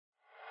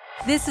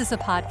This is a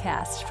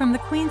podcast from the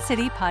Queen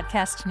City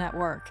Podcast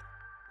Network.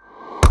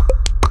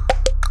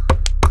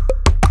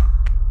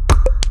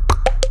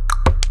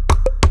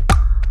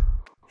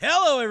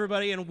 Hello,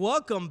 everybody, and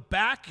welcome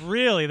back.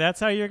 Really? That's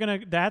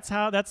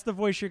the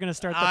voice you're gonna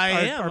start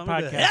our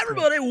podcast.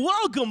 Everybody,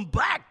 welcome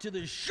back to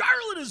the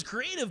Charlotte is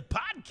Creative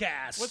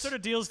podcast. What sort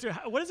of deals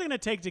what is it gonna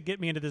take to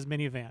get me into this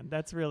minivan?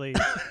 That's really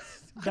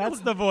that's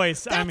the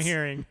voice I'm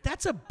hearing.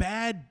 That's a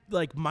bad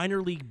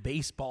minor league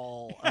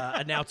baseball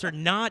announcer,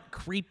 not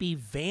creepy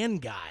van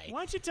guy. Why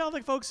don't you tell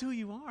the folks who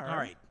you are? All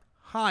right.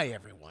 Hi,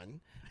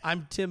 everyone.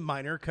 I'm Tim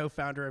Miner,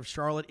 co-founder of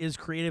Charlotte is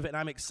Creative, and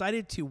I'm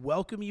excited to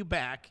welcome you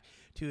back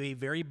to a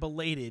very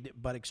belated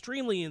but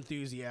extremely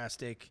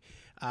enthusiastic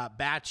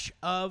batch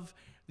of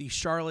the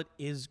Charlotte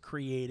is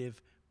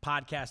Creative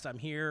podcast. I'm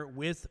here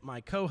with my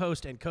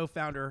co-host and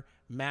co-founder,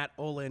 Matt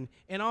Olin,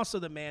 and also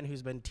the man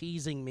who's been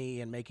teasing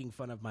me and making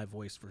fun of my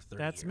voice for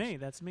 30 years.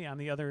 That's me. I'm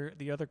the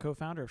other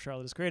co-founder of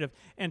Charlotte is Creative.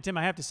 And Tim,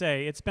 I have to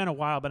say, it's been a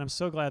while, but I'm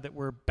so glad that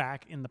we're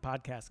back in the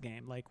podcast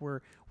game.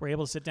 We're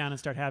able to sit down and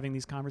start having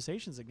these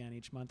conversations again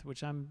each month,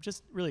 which I'm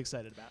just really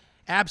excited about.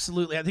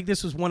 Absolutely. I think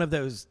this was one of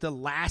the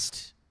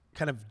last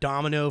kind of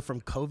domino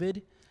from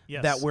COVID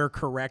that we're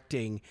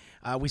correcting.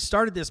 We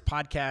started this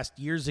podcast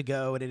years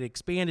ago, and it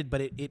expanded,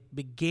 but it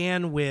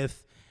began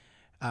with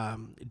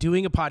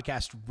doing a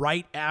podcast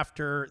right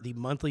after the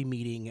monthly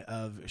meeting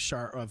of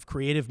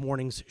Creative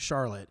Mornings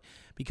Charlotte,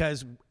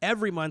 because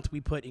every month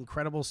we put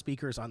incredible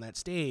speakers on that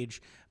stage,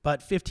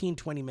 but 15,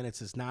 20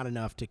 minutes is not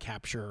enough to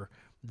capture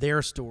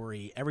their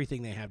story,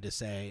 everything they have to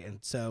say. And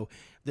so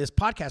this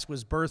podcast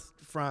was birthed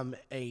from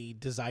a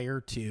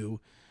desire to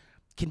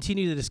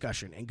continue the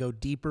discussion and go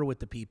deeper with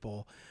the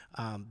people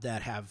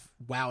that have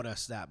wowed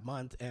us that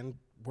month. And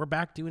we're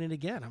back doing it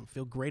again. I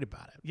feel great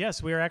about it.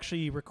 Yes, we are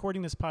actually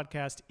recording this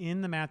podcast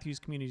in the Matthews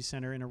Community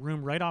Center in a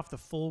room right off the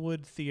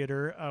Fullwood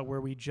Theater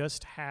where we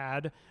just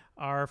had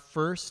our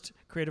first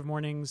Creative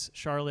Mornings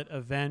Charlotte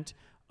event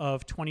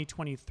of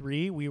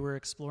 2023. We were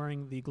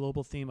exploring the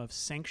global theme of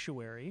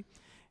sanctuary.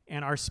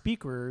 And our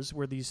speakers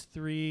were these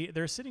three.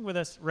 They're sitting with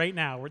us right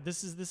now.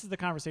 This is the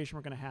conversation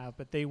we're going to have.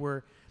 But they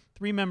were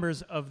three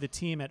members of the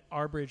team at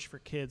Our Bridge for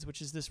Kids, which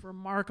is this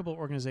remarkable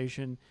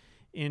organization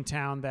in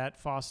town that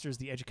fosters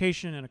the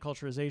education and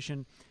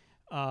acculturation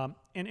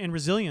and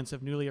resilience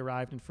of newly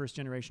arrived and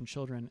first-generation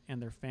children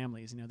and their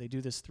families. You know, they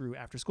do this through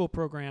after-school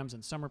programs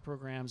and summer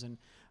programs and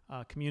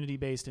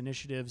community-based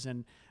initiatives.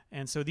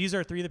 And so these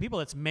are three of the people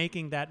that's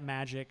making that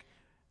magic,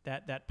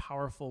 that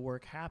powerful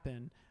work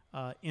happen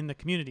in the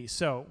community.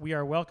 So we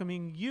are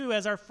welcoming you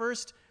as our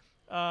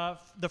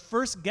the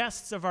first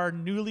guests of our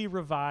newly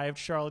revived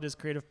Charlotte is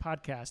Creative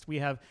podcast. We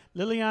have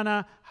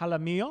Liliana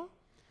Jaramillo,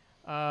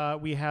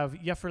 we have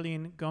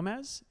Yeferlin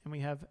Gomez, and we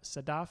have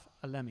Sadaf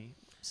Alemi.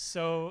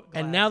 So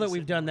and now that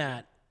we've done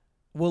that,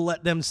 we'll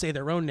let them say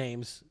their own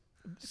names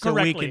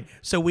correctly,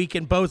 so we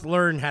can both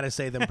learn how to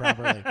say them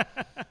properly.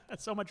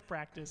 That's so much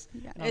practice.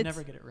 Yeah, I'll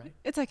never get it right.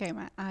 It's okay,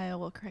 Matt. I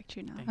will correct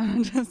you now.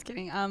 I'm just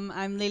kidding. I'm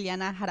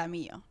Liliana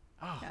Jaramillo.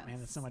 Oh, yes. Man,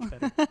 that's so much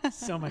better.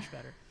 So much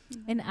better.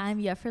 And I'm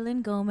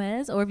Yeferlin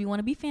Gomez, or if you want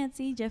to be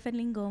fancy,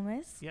 Yeferlin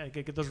Gomez. Yeah,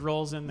 get those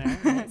rolls in there.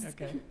 Right?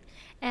 Okay.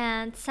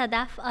 And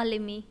Sadaf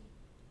Alemi.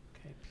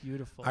 Okay,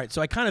 beautiful. All right,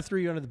 so I kind of threw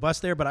you under the bus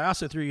there, but I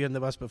also threw you in the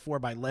bus before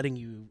by letting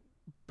you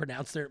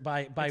pronounce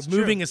by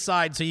moving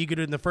aside so you could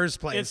do it in the first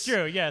place. It's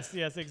true. Yes,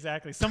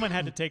 exactly. Someone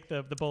had to take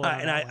the bullet.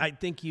 And I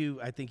think you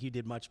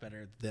did much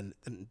better than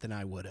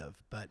I would have.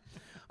 But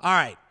all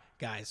right,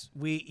 guys,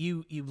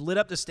 you lit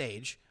up the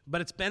stage, but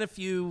it's been a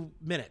few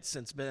minutes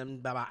since, it's been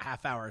about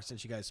half hour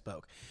since you guys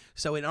spoke.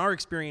 So in our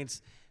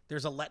experience,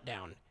 there's a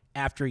letdown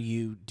after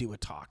you do a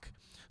talk.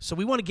 So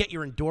we want to get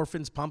your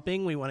endorphins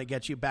pumping. We want to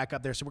get you back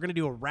up there. So we're going to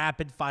do a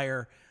rapid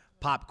fire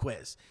pop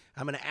quiz.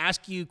 I'm going to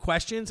ask you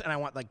questions, and I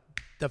want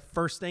the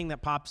first thing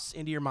that pops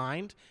into your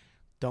mind.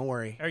 Don't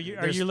worry. Are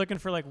you looking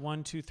for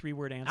 1, 2, 3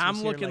 word answers?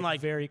 I'm looking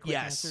very quick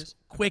answers.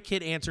 Quick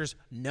hit answers.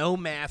 No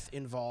math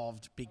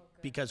involved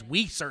because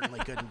we certainly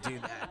couldn't do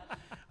that.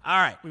 All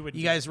right,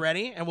 you guys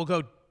ready? And we'll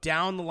go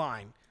down the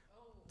line.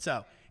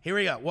 So here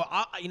we go. Well,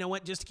 you know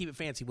what? Just to keep it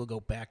fancy, we'll go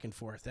back and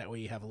forth. That way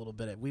you have a little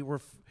bit of.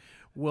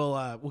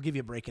 We'll give you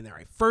a break in there. All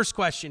right. First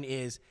question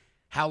is,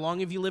 how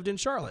long have you lived in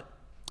Charlotte?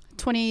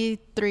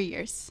 23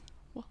 years.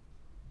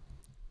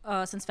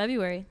 Since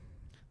February.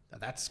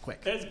 That's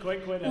quick. That's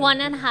quick.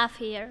 1.5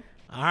 years.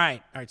 All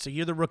right. So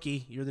you're the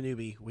rookie. You're the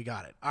newbie. We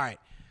got it. All right.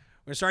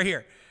 We're going to start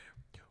here.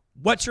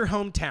 What's your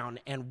hometown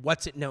and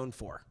what's it known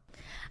for?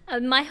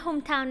 My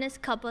hometown is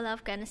Kabul,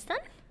 Afghanistan.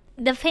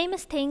 The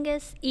famous thing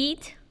is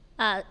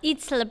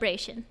Eid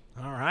celebration.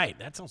 All right.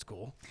 That sounds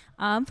cool.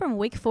 I'm from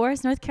Wake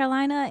Forest, North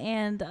Carolina,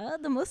 and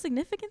the most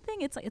significant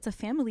thing, it's a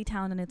family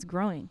town and it's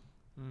growing.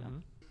 Mm-hmm.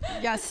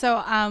 Yeah,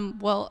 so,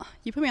 well,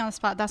 you put me on the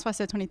spot. That's why I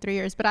said 23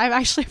 years. But I've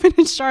actually been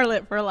in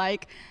Charlotte for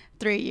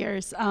 3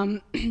 years.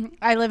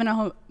 I live in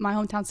my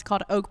hometown's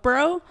called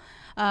Oakboro.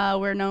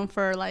 We're known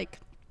for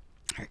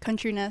our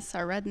countryness,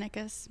 our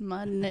redneckness,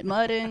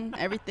 mudding,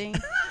 everything.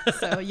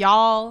 So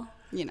y'all,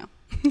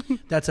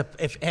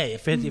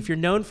 If you're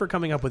known for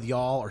coming up with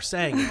y'all or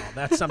saying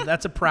y'all,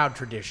 that's a proud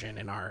tradition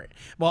in our.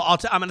 Well,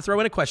 I'm going to throw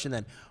in a question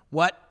then.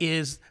 What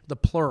is the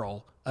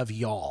plural of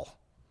y'all?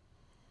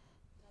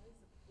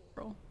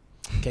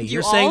 Okay,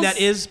 you're saying that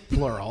is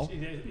plural.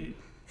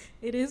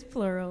 It is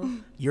plural.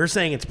 You're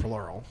saying it's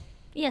plural.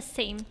 Yes,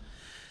 same.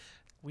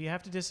 We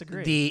have to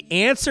disagree. The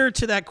answer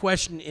to that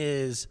question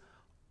is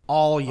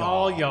all y'all.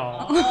 All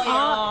y'all.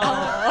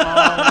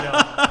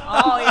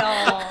 Oh,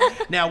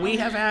 y'all. Now, we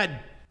have had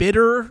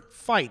bitter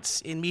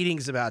fights in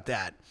meetings about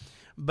that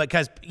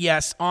because,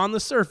 yes, on the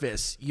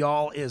surface,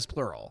 y'all is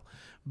plural.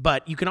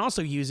 But you can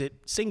also use it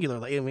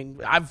singularly. I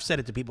mean, I've said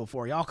it to people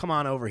before. Y'all come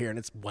on over here, and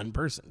it's one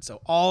person. So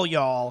all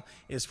y'all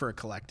is for a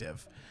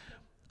collective.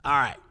 All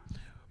right.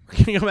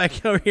 We're going to go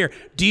back over here.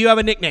 Do you have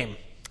a nickname?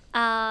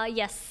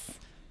 Yes.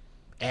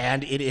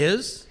 And it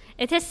is?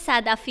 It is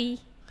Sadafi.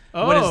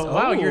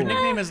 Wow, your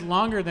nickname is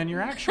longer than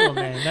your actual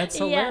name. That's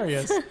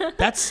hilarious.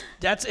 Yes.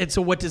 That's it.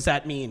 So what does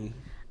that mean?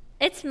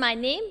 It's my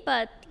name,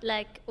 but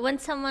like when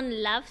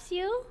someone loves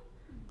you,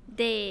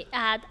 they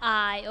add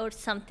I or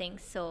something.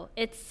 So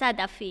it's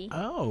Sadafi.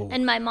 Oh.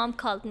 And my mom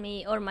called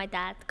me, or my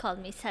dad called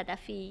me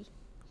Sadafi.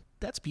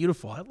 That's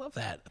beautiful. I love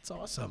that. That's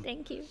awesome.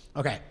 Thank you.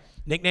 Okay.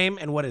 Nickname,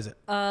 and what is it?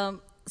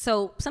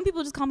 So some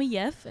people just call me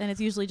Yef, and it's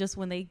usually just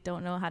when they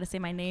don't know how to say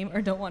my name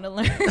or don't want to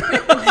learn.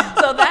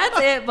 So that's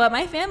it. But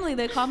my family,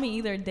 they call me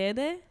either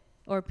Dede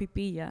or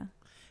Pipilla.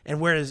 And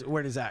where does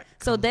that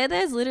So Dede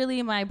is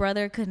literally my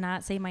brother could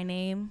not say my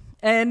name.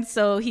 And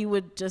so he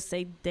would just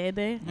say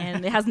Dede.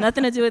 And it has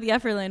nothing to do with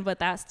Yefferlin, but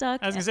that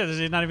stuck. I was going to say,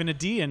 there's not even a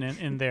D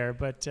in there,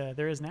 but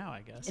there is now,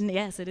 I guess. And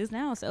yes, it is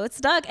now. So it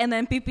stuck. And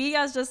then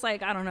Pipilla is just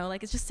like, I don't know,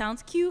 like it just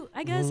sounds cute,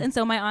 I guess. And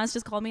so my aunts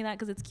just called me that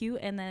because it's cute.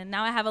 And then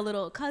now I have a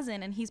little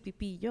cousin, and he's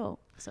Pipillo.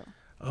 So.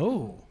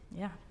 Oh.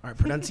 Yeah. All right,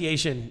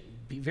 pronunciation.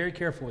 Be very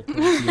careful with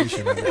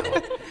pronunciation on that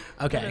one.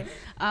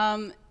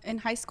 Okay. In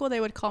high school, they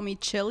would call me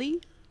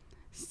Chili.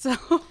 So,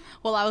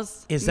 well, I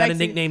was. Is that a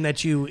nickname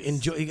that you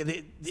enjoy?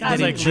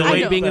 Sounds like enjoy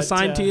Chili, being but,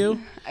 assigned to you?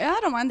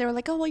 I don't mind. They were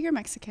like, "Oh, well, you're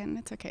Mexican.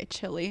 It's okay,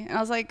 Chili." And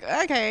I was like,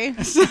 "Okay."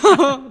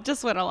 So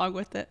just went along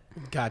with it.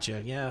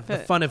 Gotcha. Yeah, the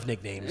fun of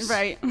nicknames.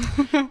 Right.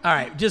 All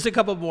right, just a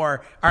couple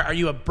more. Are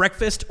you a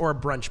breakfast or a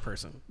brunch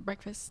person?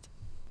 Breakfast.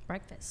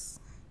 Breakfast.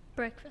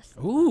 Breakfast.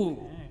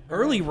 Ooh,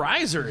 early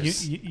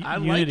risers. I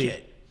like unity.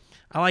 it.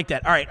 I like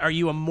that. All right, are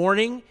you a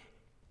morning,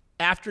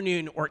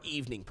 afternoon, or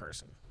evening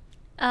person?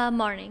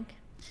 Morning.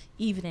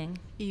 Evening.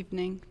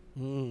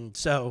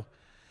 So,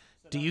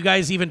 do you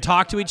guys even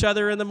talk to each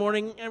other in the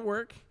morning at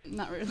work?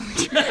 Not really.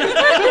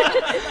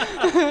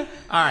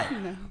 All right.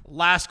 No.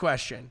 Last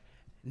question.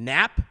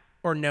 Nap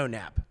or no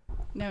nap?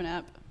 No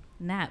nap.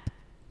 Nap.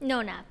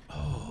 No nap.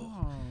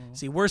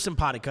 See, we're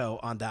simpatico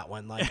on that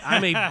one. Like,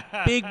 I'm a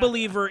big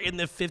believer in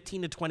the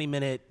 15 to 20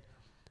 minute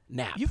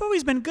nap. You've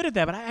always been good at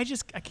that, but I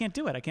can't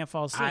do it. I can't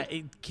fall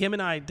asleep. Kim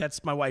and I,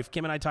 that's my wife.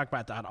 Kim and I talk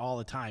about that all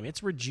the time.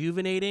 It's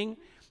rejuvenating.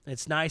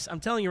 It's nice.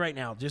 I'm telling you right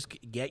now, just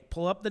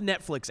pull up the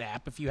Netflix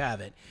app if you have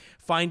it.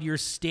 Find your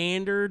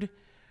standard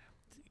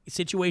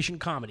situation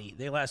comedy.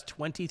 They last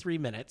 23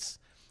 minutes.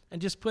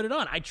 And just put it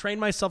on. I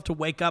train myself to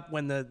wake up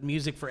when the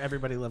music for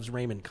Everybody Loves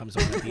Raymond comes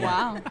on at the end.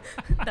 Wow.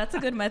 That's a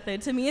good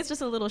method. To me, it's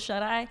just a little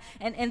shut-eye.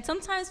 And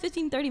sometimes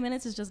 15, 30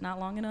 minutes is just not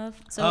long enough.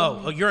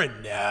 So you're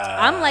a nap.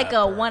 I'm like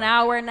a 1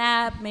 hour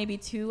nap, maybe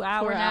 2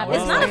 hour 4 nap. hours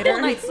It's not a later.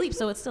 full night's sleep,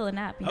 so it's still a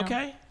nap. You know?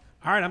 Okay.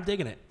 All right, I'm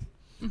digging it.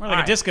 More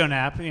like a disco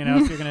nap, if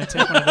you're going to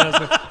take one of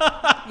those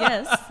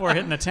Yes. before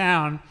hitting the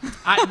town.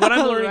 What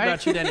I'm learning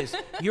about you then is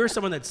you're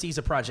someone that sees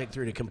a project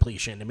through to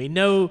completion. I mean,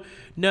 no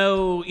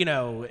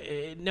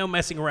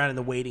messing around in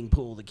the wading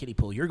pool, the kiddie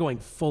pool. You're going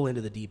full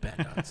into the deep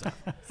end on stuff.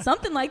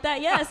 Something like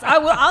that, yes.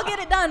 I'll get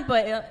it done,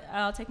 but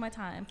I'll take my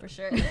time for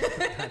sure.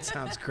 That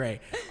sounds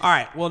great. All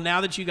right. Well, now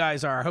that you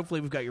guys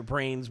hopefully we've got your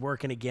brains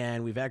working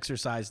again. We've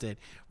exercised it.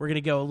 We're going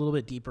to go a little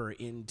bit deeper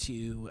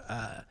into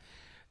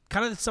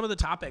kind of some of the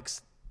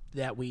topics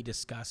that we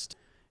discussed.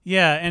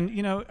 Yeah,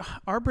 and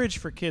Our Bridge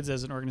for Kids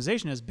as an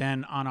organization has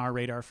been on our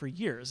radar for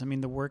years. I mean,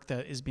 the work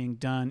that is being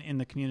done in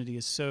the community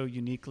is so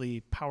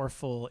uniquely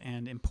powerful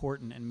and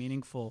important and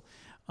meaningful.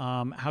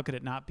 How could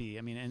it not be?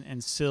 I mean,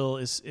 and Sil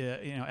is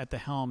at the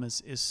helm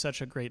is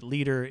such a great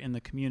leader in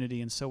the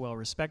community and so well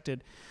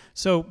respected.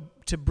 So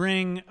to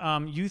bring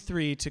you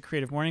three to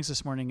Creative Mornings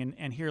this morning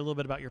and hear a little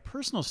bit about your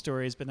personal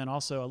stories, but then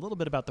also a little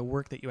bit about the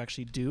work that you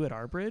actually do at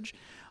Our Bridge,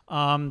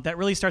 that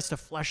really starts to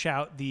flesh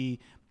out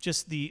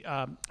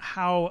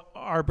how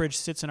Our Bridge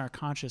sits in our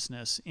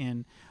consciousness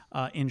in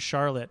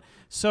Charlotte.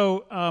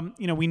 So,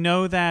 we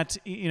know that,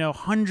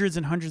 hundreds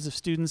and hundreds of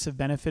students have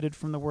benefited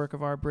from the work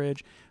of Our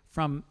Bridge,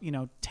 from,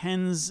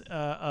 tens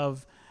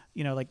of,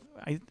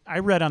 I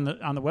read on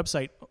the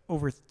website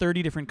over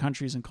 30 different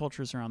countries and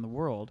cultures around the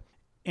world.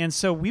 And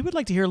so we would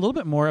like to hear a little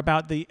bit more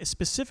about the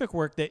specific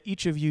work that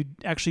each of you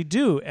actually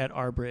do at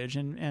Our Bridge,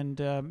 and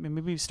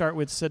maybe start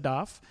with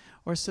Sadaf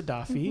or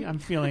Sadafi. I'm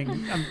feeling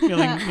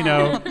connected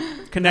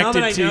now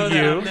that I to know you.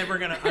 That, I'm never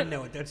gonna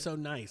unknow it. That's so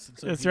nice.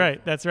 It's so That's beautiful.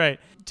 right. That's right.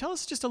 Tell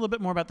us just a little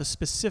bit more about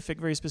the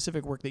very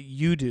specific work that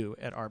you do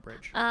at Our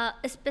Bridge.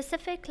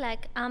 Specific,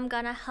 like I'm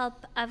gonna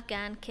help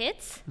Afghan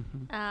kids.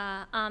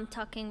 I'm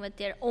talking with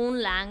their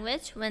own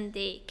language when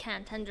they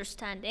can't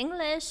understand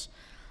English,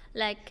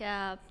 like.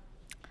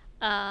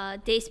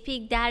 They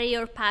speak Dari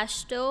or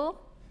Pashto,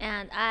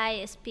 and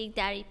I speak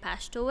Dari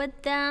Pashto with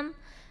them.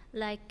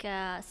 Like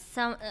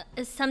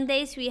some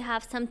days we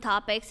have some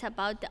topics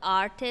about the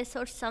artist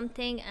or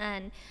something,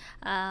 and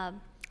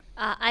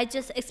I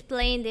just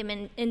explain them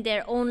in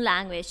their own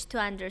language to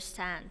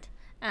understand.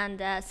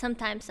 And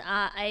sometimes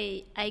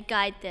I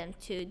guide them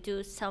to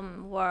do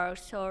some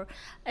works, or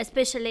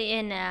especially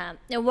in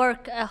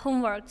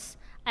homeworks,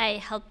 I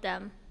help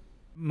them.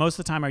 Most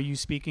of the time, are you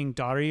speaking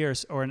Dari or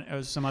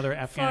some other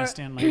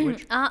Afghanistan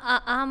language?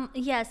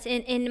 Yes,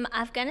 in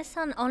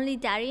Afghanistan only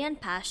Dari and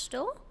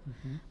Pashto.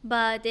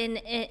 But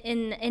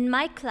in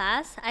my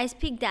class, I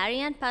speak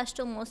Dari and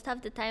Pashto most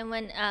of the time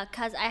when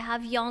because I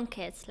have young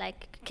kids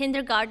like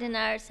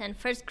kindergarteners and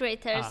first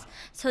graders.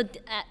 So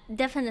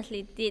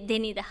definitely they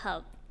need a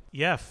help.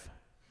 Yef.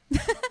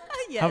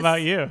 Yes. How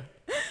about you?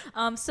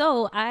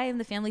 So I am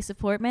the family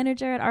support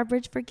manager at Our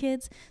Bridge for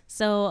Kids.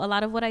 So a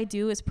lot of what I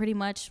do is pretty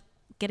much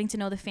getting to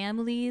know the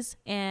families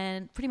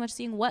and pretty much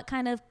seeing what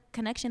kind of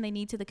connection they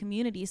need to the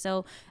community.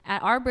 So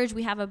at Our Bridge,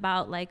 we have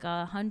about like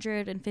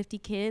 150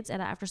 kids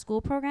at an after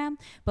school program,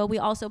 but we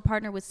also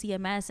partner with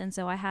CMS. And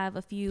so I have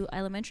a few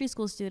elementary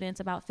school students,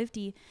 about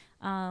 50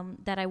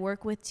 that I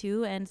work with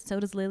too. And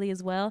so does Lily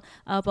as well.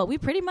 But we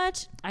pretty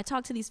much, I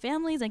talk to these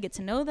families and get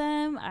to know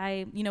them.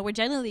 We're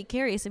genuinely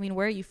curious. I mean,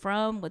 where are you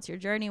from? What's your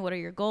journey? What are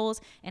your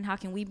goals? And how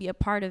can we be a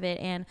part of it?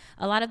 And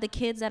a lot of the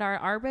kids that are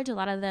at Our Bridge, a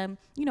lot of them,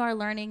 are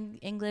learning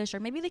English, or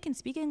maybe they can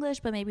speak English,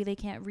 but maybe they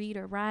can't read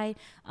or write.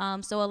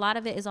 So a lot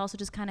of it is also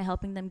just kind of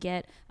helping them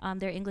get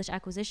their English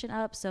acquisition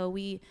up. So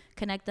we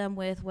connect them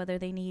with whether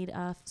they need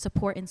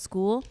support in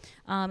school,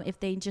 if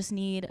they just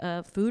need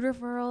a food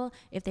referral,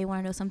 if they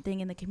want to know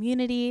something in the community,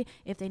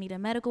 if they need a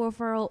medical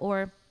referral,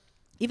 or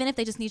even if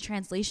they just need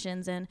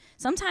translations. And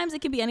sometimes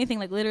it can be anything,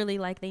 like literally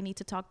like they need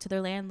to talk to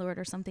their landlord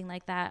or something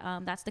like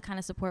that. That's the kind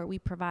of support we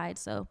provide.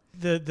 So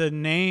the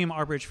name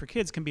Our Bridge for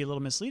Kids can be a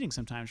little misleading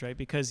sometimes, right?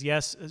 Because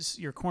yes,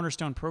 your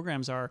cornerstone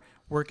programs are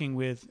working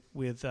with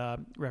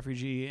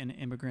refugee and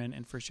immigrant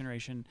and first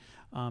generation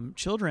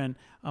children,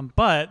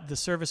 but the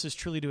service is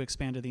truly to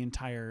expand to the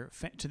entire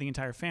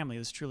family.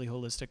 This truly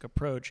holistic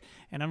approach,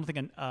 and I don't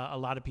think a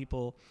lot of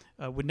people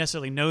would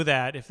necessarily know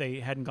that if they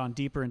hadn't gone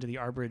deeper into the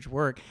Our Bridge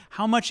work.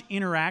 How much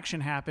interaction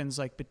happens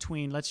like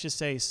between, let's just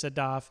say,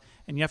 Sadaf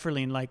and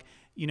Yefferline? Like,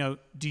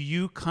 do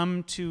you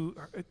come to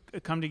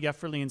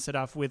Yefferline and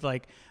Sadaf with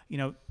like,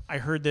 I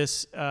heard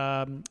this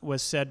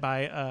was said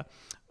by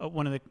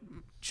one of the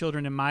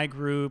children in my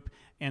group,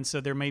 and so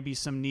there may be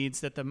some needs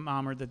that the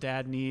mom or the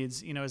dad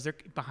needs. Is there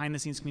behind the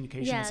scenes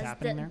communication that's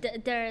happening there?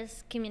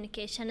 There's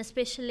communication,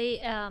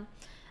 especially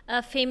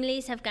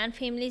Afghan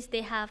families.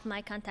 They have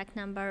my contact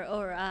number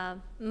or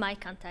my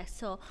contact,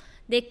 so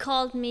they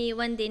called me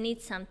when they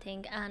need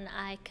something, and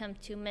I come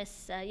to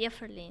Miss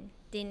Yefferline.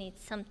 They need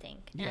something,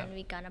 and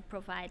we're gonna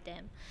provide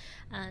them.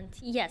 And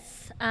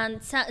yes,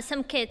 and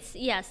some kids,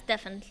 yes,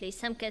 definitely.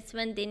 Some kids,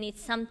 when they need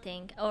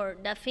something or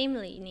the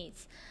family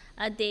needs,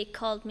 they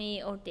called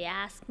me or they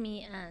asked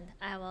me, and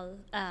I will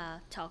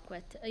talk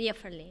with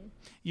Yefferline.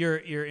 Your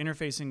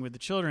interfacing with the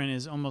children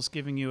is almost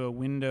giving you a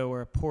window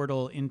or a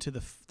portal into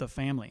the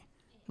family.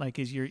 Like,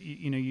 is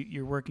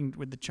you're working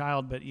with the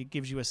child, but it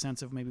gives you a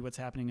sense of maybe what's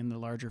happening in the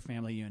larger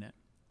family unit.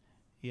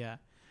 Yeah.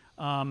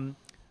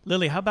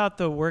 Lily, how about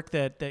the work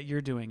that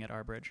you're doing at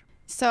Our Bridge?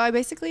 So I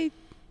basically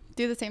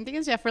do the same thing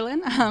as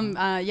Yefferline.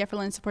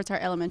 Yefferline supports our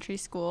elementary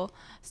school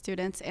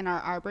students and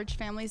our Bridge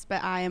families,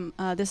 but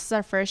this is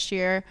our first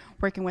year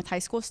working with high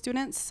school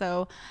students,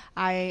 so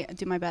I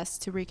do my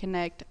best to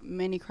reconnect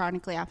many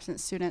chronically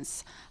absent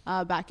students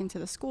back into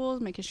the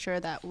schools, making sure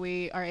that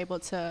we are able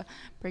to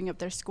bring up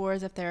their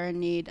scores if they're in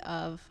need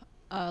of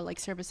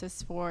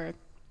services for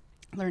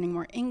learning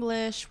more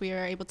English. We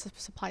are able to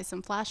supply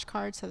some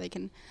flashcards so they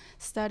can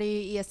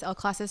study ESL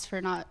classes for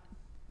not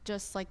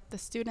just like the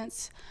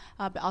students,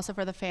 but also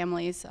for the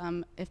families.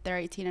 If they're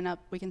 18 and up,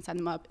 we can send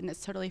them up, and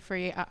it's totally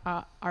free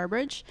at Our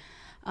Bridge.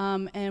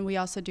 And we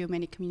also do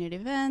many community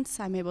events.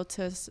 I'm able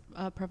to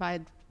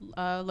provide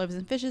loaves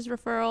and fishes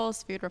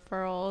referrals, food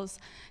referrals,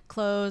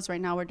 clothes. Right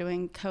now we're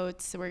doing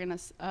coats, so we're going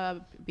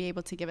to be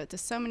able to give it to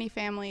so many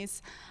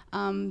families.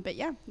 But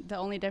yeah, the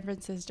only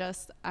difference is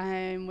just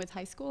I'm with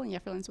high school and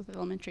Yefferline's with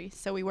elementary,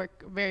 so we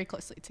work very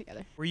closely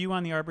together. Were you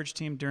on the Our Bridge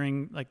team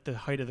during like the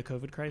height of the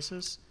COVID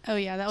crisis? Oh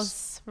yeah, that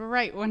was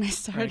right when I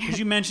started. Because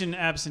you mentioned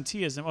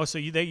absenteeism. Oh, so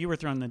you were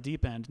thrown in the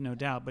deep end, no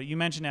doubt. But you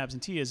mentioned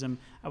absenteeism.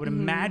 I would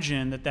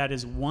imagine that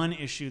is one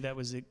issue that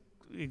was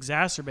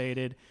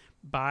exacerbated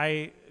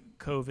by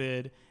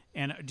COVID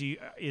And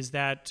is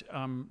that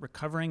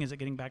recovering? Is it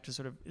getting back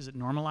to is it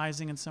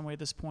normalizing in some way at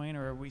this point,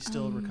 or are we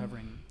still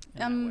recovering in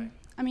that way?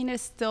 I mean,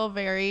 it's still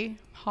very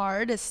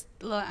hard.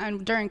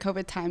 And during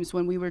COVID times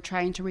when we were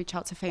trying to reach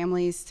out to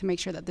families to make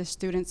sure that the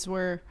students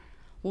were,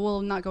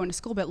 not going to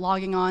school, but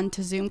logging on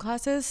to Zoom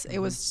classes, it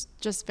was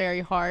just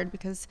very hard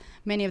because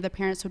many of the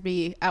parents would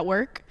be at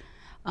work,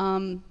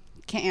 can't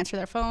answer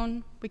their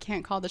phone, we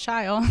can't call the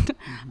child,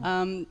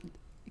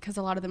 because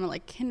a lot of them are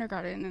like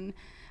kindergarten, and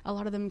a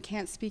lot of them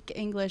can't speak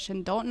English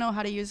and don't know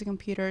how to use a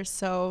computer.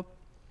 So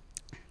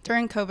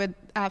during COVID,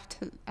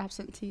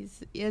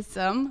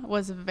 absenteeism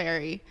was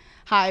very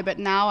high, but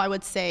now I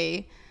would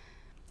say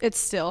it's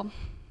still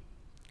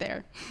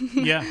there.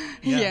 Yeah.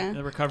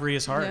 The recovery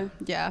is hard.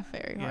 Yeah,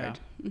 very hard.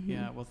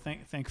 Yeah, well,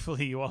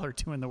 thankfully you all are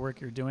doing the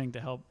work you're doing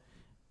to help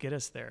get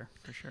us there,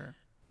 for sure.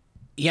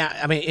 Yeah,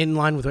 I mean, in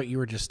line with what you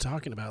were just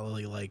talking about,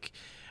 Lily, like,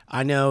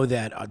 I know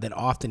that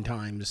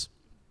oftentimes,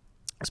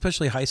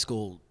 especially high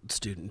school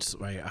students,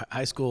 right?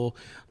 High school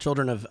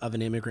children of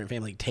an immigrant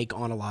family take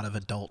on a lot of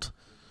adult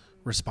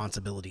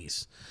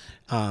responsibilities.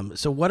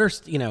 So what are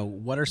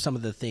some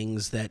of the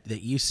things that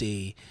you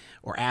see,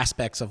 or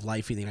aspects of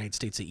life in the United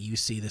States that you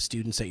see the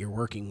students that you're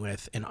working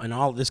with, and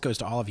all this goes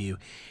to all of you,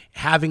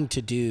 having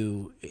to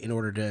do in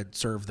order to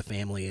serve the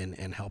family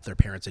and help their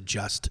parents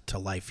adjust to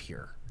life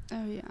here?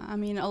 Oh yeah, I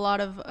mean, a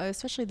lot of,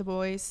 especially the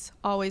boys,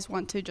 always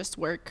want to just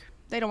work.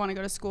 They don't want to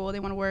go to school.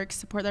 They want to work,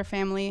 support their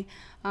family.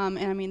 And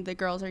I mean, the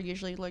girls are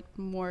usually like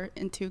more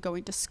into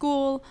going to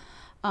school.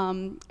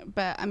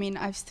 But I mean,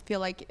 I feel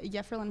like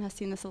Jefferlyn has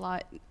seen this a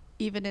lot,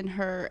 even in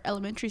her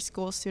elementary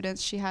school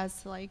students. She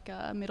has like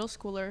a middle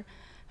schooler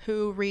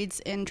who reads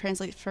and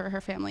translates for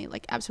her family,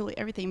 like absolutely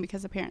everything,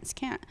 because the parents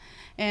can't.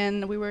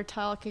 And we were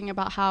talking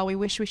about how we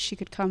wish she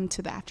could come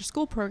to the after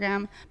school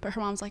program, but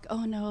her mom's like,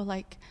 oh no,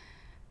 like,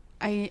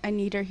 I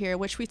need her here,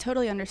 which we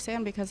totally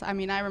understand, because I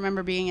mean, I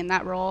remember being in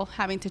that role,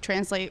 having to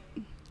translate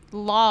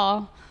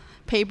law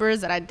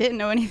papers that I didn't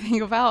know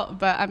anything about,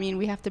 but I mean,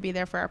 we have to be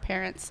there for our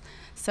parents.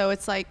 So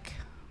it's like,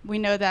 we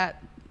know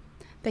that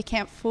they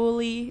can't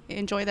fully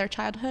enjoy their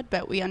childhood,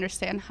 but we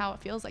understand how it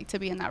feels like to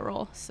be in that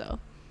role. So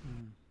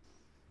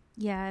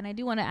yeah, and I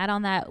do want to add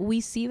on that we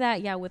see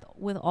that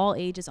with all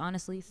ages,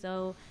 honestly.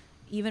 So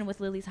even with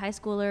Lily's high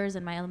schoolers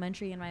and my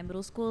elementary and my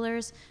middle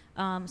schoolers,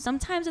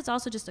 sometimes it's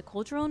also just a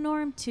cultural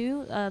norm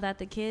too, that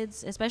the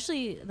kids,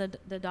 especially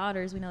the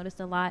daughters, we noticed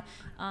a lot,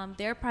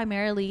 they're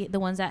primarily the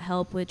ones that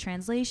help with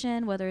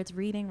translation, whether it's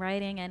reading,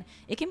 writing, and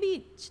it can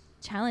be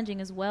challenging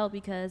as well,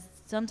 because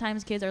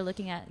sometimes kids are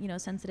looking at,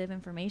 sensitive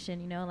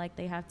information, like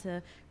they have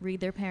to read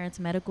their parents'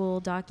 medical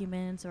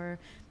documents or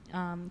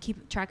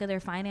keep track of their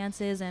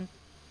finances, and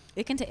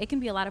it can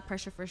be a lot of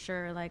pressure for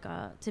sure, like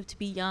to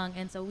be young.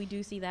 And so we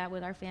do see that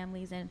with our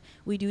families, and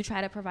we do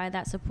try to provide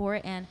that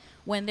support. And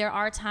when there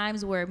are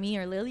times where me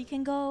or Lily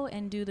can go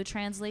and do the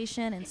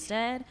translation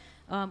instead,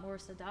 or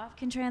Sadaf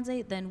can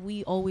translate, then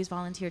we always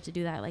volunteer to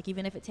do that. Like,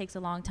 even if it takes a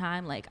long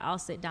time, like, I'll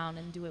sit down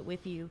and do it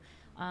with you.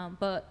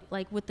 But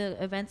like with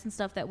the events and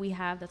stuff that we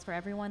have that's for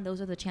everyone, those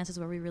are the chances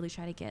where we really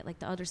try to get like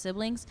the other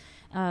siblings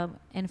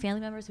and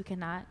family members who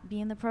cannot be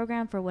in the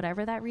program for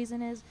whatever that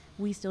reason is.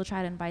 We still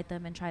try to invite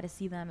them and try to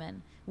see them,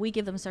 and we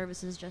give them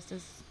services just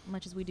as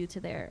much as we do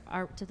to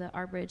the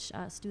Our-Bridge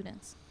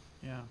students.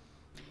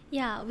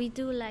 Yeah, we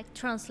do like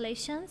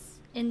translations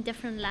in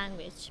different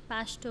language: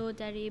 Pashto,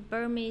 Dari,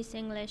 Burmese,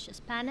 English,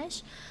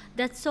 Spanish.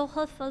 That's so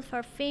helpful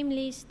for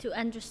families to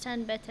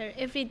understand better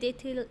every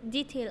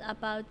detail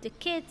about the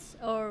kids,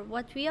 or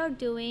what we are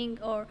doing,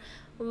 or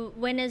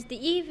when is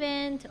the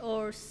event,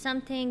 or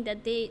something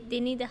that they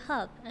need a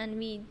help. And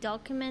we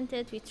document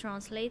it, we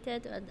translate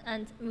it,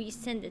 and we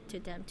send it to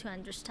them to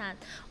understand.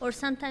 Or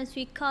sometimes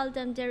we call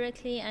them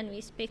directly and we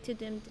speak to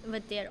them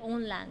with their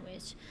own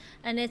language.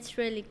 And it's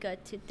really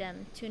good to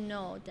them to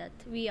know that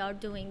we are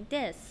doing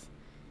this.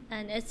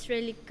 And it's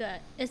really good.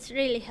 It's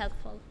really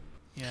helpful.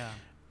 Yeah.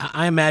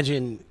 I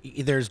imagine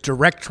there's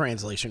direct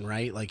translation,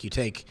 right? Like you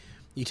take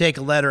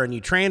a letter and you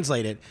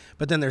translate it,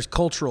 but then there's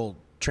cultural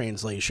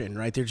translation,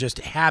 right? They're just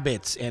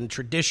habits and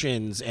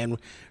traditions and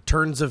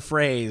turns of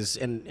phrase.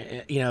 And,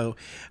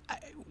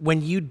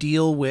 when you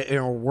deal with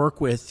or work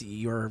with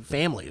your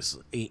families,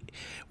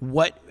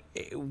 what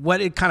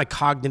kind of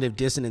cognitive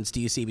dissonance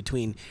do you see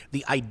between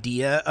the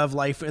idea of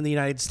life in the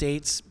United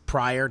States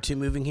prior to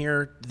moving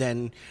here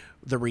than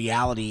the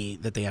reality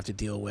that they have to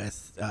deal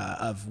with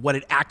of what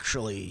it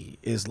actually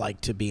is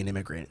like to be an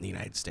immigrant in the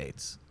United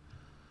States?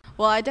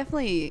 Well, I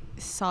definitely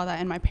saw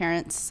that in my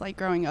parents, like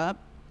growing up.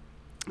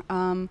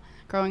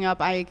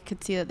 I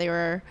could see that they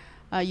were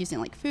using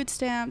like food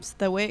stamps,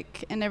 the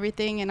WIC and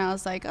everything. And I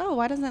was like, oh,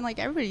 why doesn't like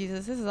everybody use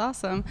this? This is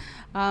awesome.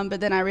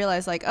 But then I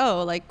realized like,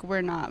 oh, like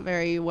we're not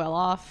very well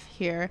off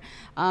here.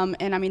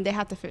 And I mean, they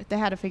had to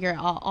figure it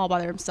all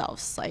by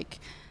themselves. Like,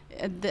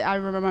 I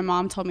remember my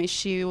mom told me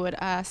she would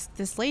ask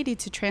this lady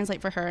to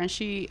translate for her, and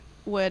she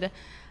would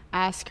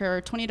ask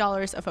her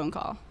 $20 a phone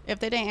call. If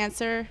they didn't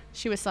answer,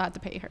 she would still have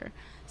to pay her.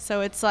 So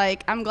it's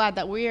like, I'm glad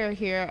that we are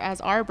here as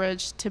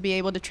Our-Bridge to be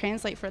able to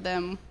translate for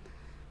them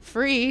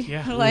free.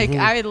 Yeah. Like,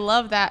 I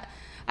love that.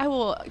 I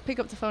will pick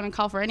up the phone and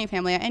call for any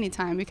family at any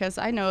time because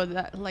I know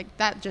that like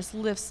that just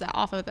lifts that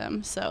off of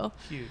them. So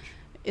huge.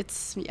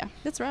 It's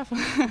rough.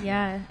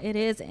 Yeah, it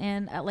is.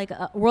 And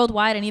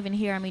worldwide and even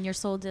here, I mean, you're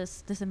sold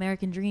this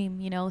American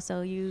dream, you know,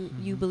 so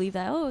you believe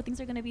that, oh,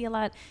 things are going to be a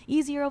lot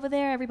easier over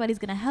there. Everybody's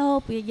going to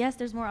help. Yes,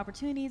 there's more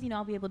opportunities, you know,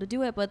 I'll be able to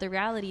do it. But the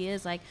reality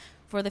is, like,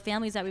 for the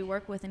families that we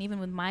work with, and even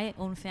with my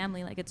own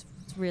family, like, it's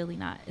really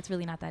not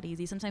that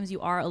easy. Sometimes you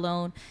are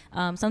alone.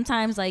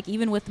 Sometimes, like,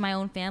 even with my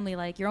own family,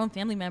 like, your own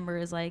family member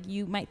is like,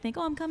 you might think,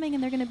 oh, I'm coming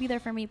and they're going to be there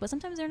for me, but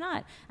sometimes they're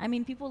not. I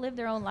mean, people live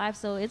their own lives,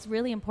 so it's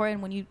really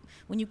important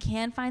when you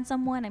can find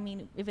someone, I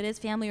mean, if it is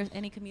family or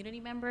any community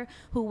member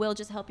who will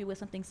just help you with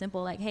something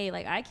simple, like, hey,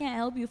 like, I can't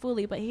help you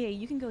fully, but hey,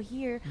 you can go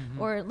here,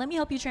 or let me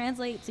help you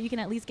translate so you can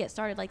at least get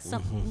started. Like,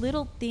 some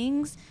little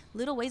things,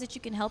 little ways that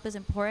you can help is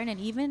important. And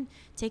even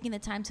taking the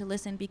time to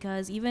listen,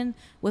 because even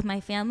with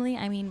my family,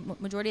 I mean,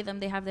 majority of them,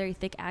 they have very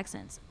thick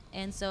accents.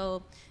 And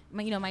so,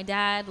 my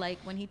dad, like,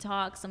 when he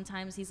talks,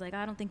 sometimes he's like,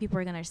 I don't think people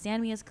are going to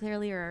understand me as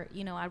clearly, or,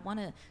 I want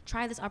to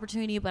try this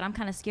opportunity, but I'm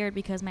kind of scared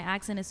because my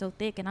accent is so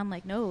thick. And I'm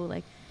like, no,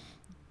 like,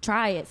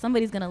 try it.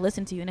 Somebody's going to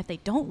listen to you. And if they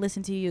don't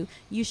listen to you,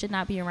 you should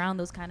not be around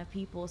those kind of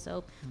people.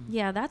 So,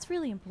 yeah, that's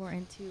really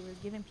important, too, is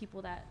giving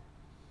people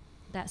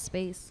that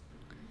space.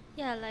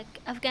 Yeah, like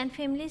Afghan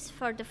families,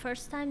 for the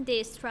first time,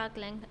 they're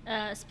struggling,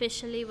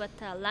 especially with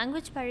the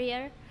language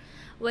barrier,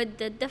 with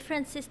the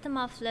different system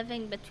of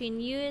living between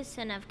US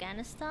and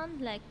Afghanistan,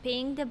 like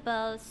paying the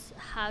bills,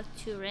 how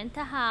to rent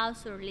a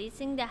house or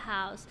leasing the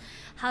house,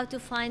 how to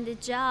find a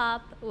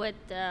job with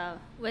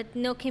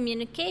no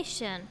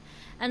communication.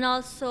 And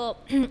also,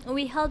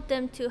 we help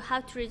them to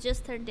how to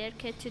register their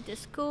kid to the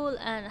school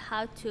and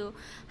how to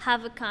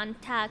have a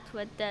contact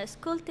with the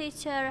school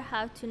teacher,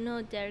 how to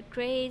know their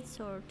grades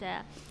or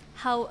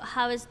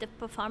how is the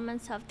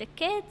performance of the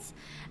kids.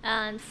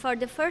 And for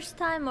the first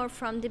time or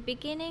from the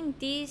beginning,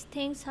 these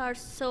things are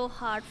so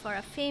hard for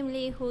a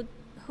family who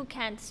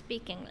can't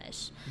speak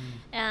English.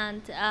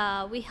 And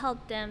we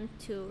help them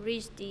to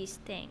reach these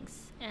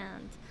things.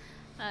 And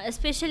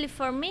especially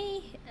for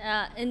me,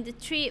 in the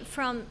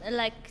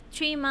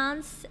 3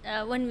 months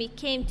when we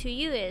came to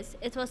US,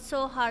 it was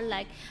so hard,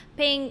 like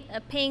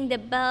paying the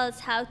bills,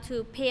 how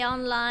to pay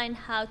online,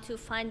 how to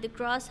find the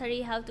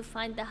grocery, how to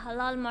find the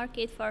halal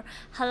market for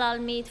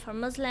halal meat for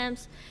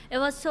Muslims. It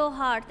was so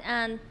hard.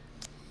 And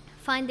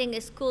finding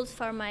schools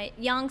for my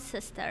young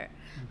sister,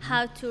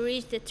 how to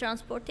reach the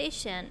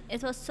transportation.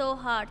 It was so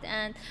hard,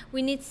 and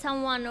we need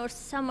someone or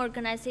some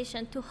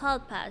organization to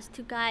help us,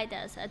 to guide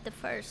us at the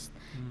first.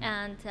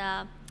 And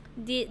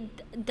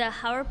the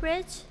Howard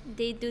Bridge,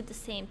 they do the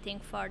same thing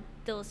for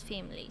those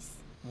families.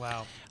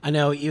 Wow. I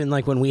know, even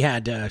like when we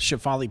had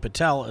Shefali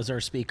Patel as our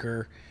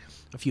speaker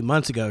a few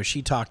months ago,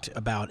 she talked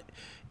about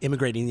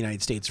immigrating to the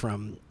United States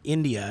from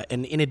India.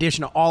 And in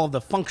addition to all of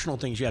the functional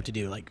things you have to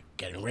do, like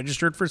getting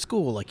registered for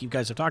school, like you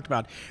guys have talked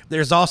about,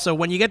 there's also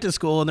when you get to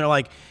school and they're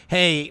like,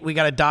 hey, we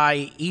got to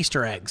dye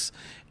Easter eggs.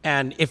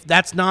 And if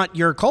that's not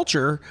your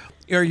culture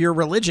or your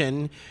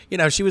religion,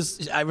 I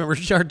remember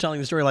she started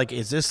telling the story, like,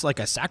 is this like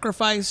a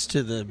sacrifice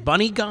to the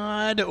bunny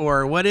god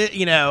or what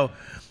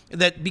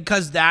that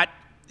because that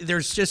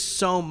there's just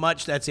so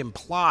much that's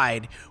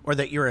implied or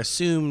that you're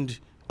assumed,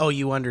 oh,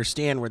 you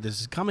understand where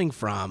this is coming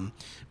from,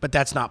 but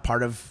that's not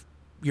part of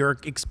your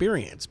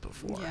experience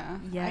before. Yeah,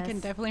 yes. I can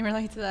definitely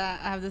relate to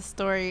that. I have this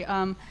story.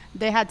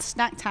 They had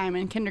snack time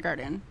in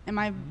kindergarten, and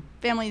my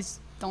families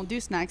don't do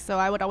snacks, so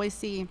I would always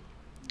see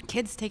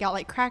kids take out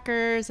like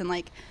crackers and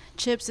like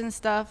chips and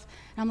stuff.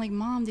 And I'm like,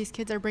 Mom, these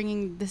kids are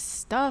bringing this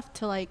stuff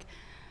to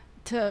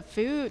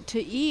food to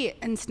eat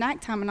and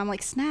snack time. And I'm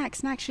like, snack.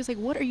 She's like,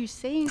 what are you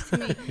saying to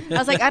me? I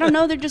was like, I don't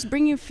know, they're just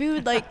bringing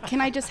food, like, can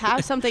I just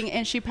have something?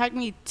 And she packed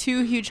me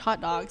 2 huge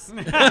hot dogs.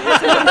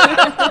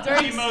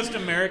 The most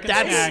American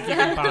snack you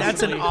can possibly.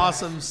 That's an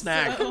awesome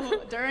snack.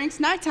 So, during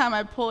snack time,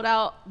 I pulled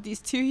out these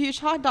 2 huge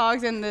hot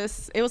dogs, and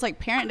it was like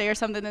Parent Day or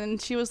something,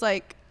 and she was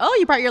like, oh,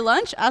 you brought your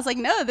lunch? I was like,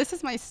 no, this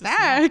is my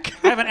snack.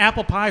 I have an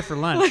apple pie for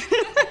lunch.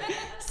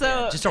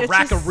 So just a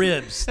rack of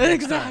ribs.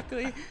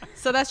 Exactly.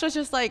 So that's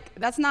just like,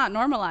 that's not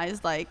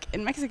normalized. Like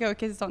in Mexico,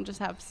 kids don't just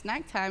have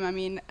snack time. I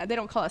mean, they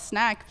don't call it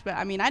snack, but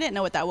I mean, I didn't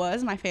know what that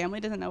was. My family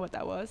doesn't know what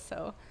that was.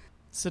 So,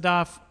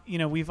 Sadaf,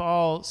 we've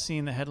all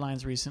seen the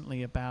headlines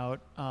recently about,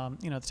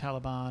 the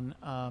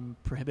Taliban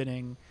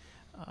prohibiting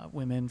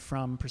women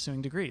from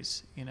pursuing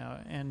degrees,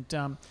 and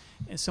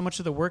so much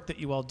of the work that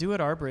you all do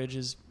at Our Bridge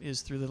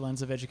is through the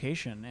lens of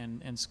education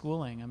and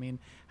schooling. I mean,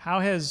 how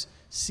has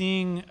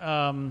seeing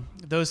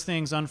those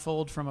things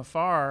unfold from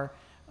afar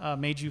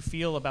made you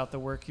feel about the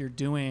work you're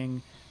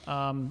doing,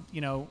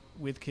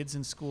 with kids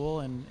in school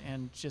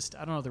and just,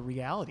 I don't know, the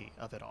reality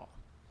of it all?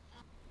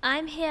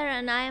 I'm here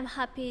and I am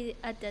happy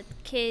that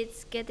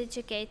kids get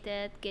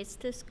educated, gets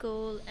to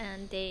school,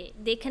 and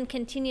they can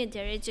continue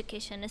their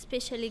education,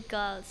 especially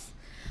girls.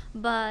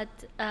 But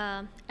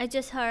I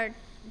just heard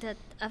that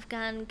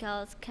Afghan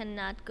girls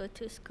cannot go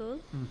to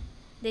school.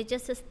 They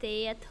just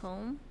stay at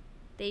home.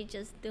 They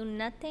just do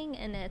nothing,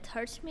 and it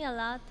hurts me a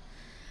lot.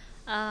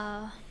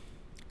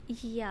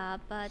 Yeah,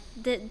 but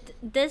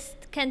this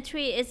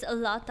country is a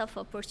lot of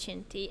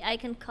opportunity. I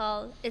can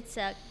call it's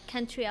a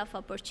country of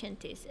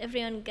opportunities.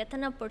 Everyone get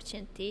an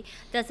opportunity.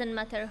 Doesn't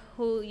matter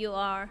who you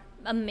are,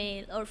 a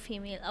male or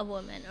female, a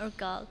woman or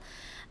girl,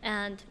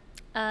 and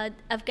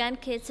Afghan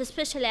kids,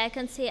 especially, I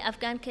can say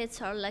Afghan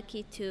kids are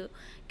lucky to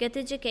get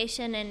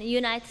education in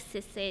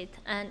United States,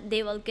 and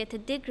they will get a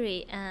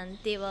degree and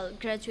they will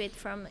graduate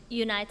from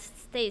United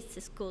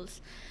States schools,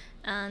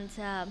 and.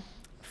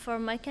 For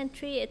my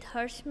country, it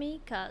hurts me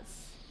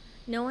because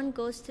no one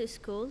goes to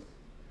school.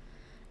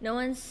 No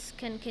one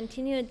can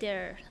continue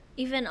their,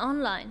 even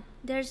online.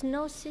 There's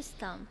no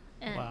system,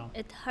 and Wow.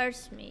 it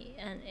hurts me.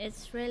 And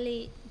it's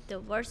really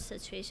the worst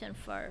situation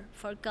for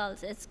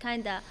girls. It's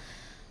kind of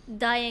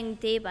dying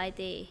day by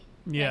day,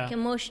 Yeah. like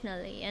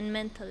emotionally and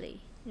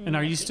mentally. And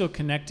are you still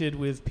connected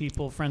with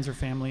people, friends or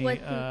family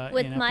with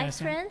in my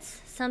Afghanistan?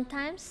 friends?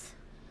 Sometimes,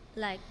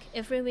 like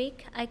every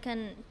week, I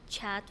can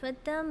chat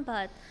with them,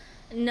 but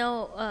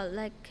no,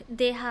 like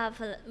they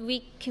have a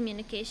weak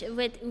communication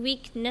with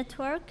weak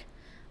network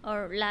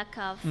or lack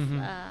of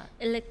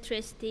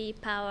electricity,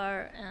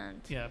 power,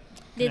 and Yeah.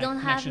 they don't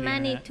have connection to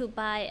money internet. to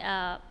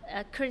buy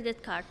a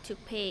credit card to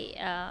pay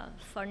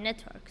for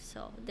network.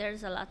 So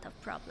there's a lot of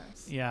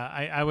problems. Yeah,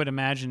 I would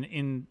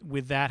imagine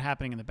with that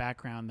happening in the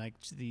background, like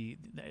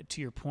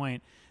to your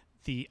point,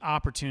 the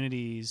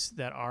opportunities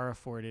that are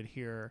afforded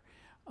here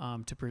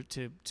to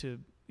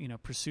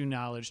pursue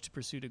knowledge, to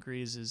pursue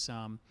degrees is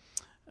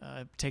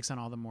takes on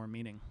all the more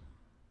meaning.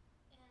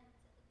 And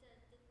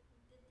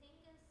the thing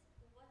is,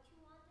 what you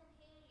want in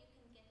here, you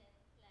can get it,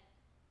 like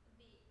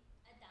be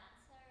a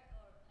dancer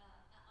or an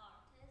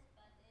artist,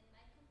 but in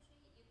my country,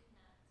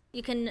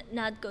 you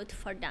cannot go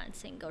for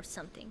dancing or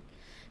something,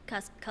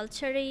 because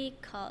culturally,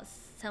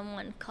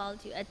 someone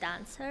called you a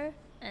dancer,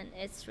 and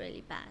it's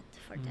really bad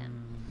for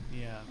them,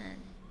 Yeah.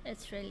 and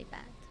it's really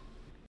bad.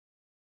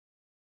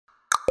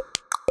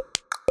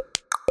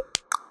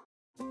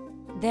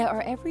 There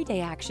are everyday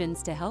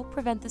actions to help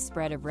prevent the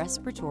spread of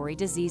respiratory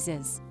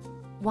diseases.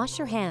 Wash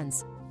your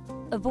hands.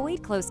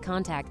 Avoid close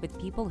contact with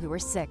people who are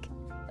sick.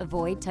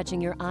 Avoid touching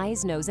your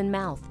eyes, nose, and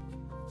mouth.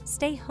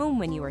 Stay home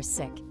when you are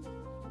sick.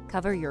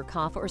 Cover your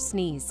cough or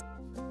sneeze.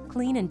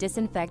 Clean and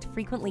disinfect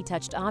frequently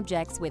touched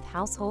objects with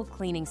household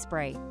cleaning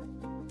spray.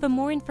 For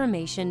more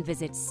information,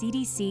 visit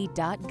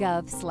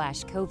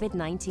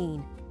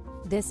cdc.gov/COVID-19.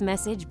 This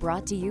message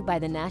brought to you by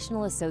the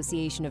National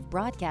Association of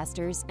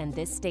Broadcasters and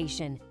this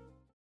station.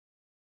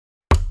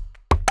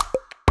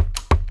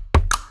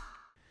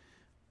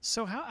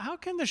 So how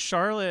can the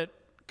Charlotte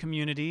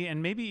community,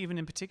 and maybe even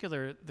in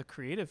particular the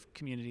creative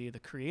community, the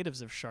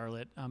creatives of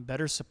Charlotte,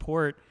 better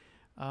support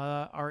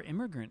our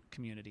immigrant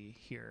community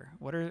here?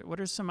 What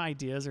are some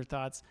ideas or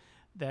thoughts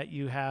that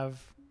you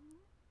have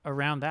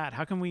around that?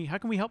 How can we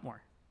help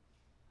more?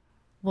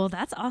 Well,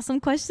 that's an awesome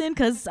question,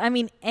 because I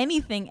mean,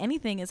 anything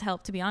is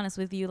help, to be honest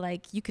with you.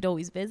 Like, you could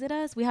always visit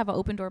us. We have an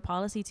open door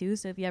policy too,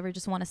 so if you ever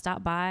just want to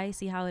stop by,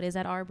 see how it is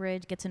at our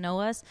bridge, get to know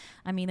us,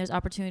 I mean, there's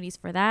opportunities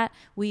for that.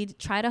 We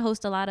try to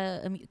host a lot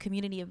of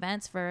community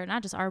events for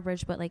not just our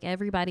bridge, but like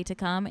everybody to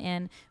come,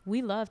 and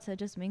we love to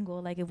just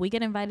mingle. Like, if we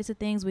get invited to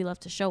things, we love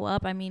to show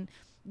up. I mean,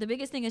 the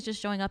biggest thing is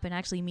just showing up and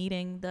actually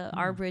meeting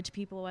our bridge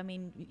people. I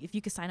mean, if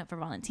you could sign up for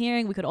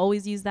volunteering, we could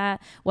always use that,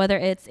 whether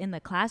it's in the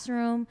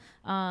classroom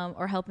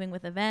or helping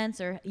with events,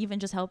 or even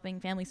just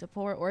helping family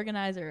support,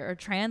 organize or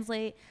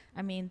translate.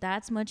 I mean,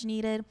 that's much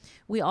needed.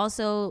 We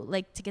also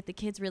like to get the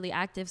kids really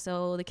active.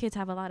 So the kids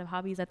have a lot of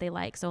hobbies that they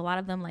like. So a lot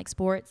of them like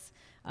sports.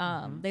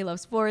 They love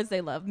sports, they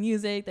love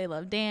music, they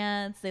love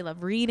dance, they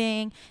love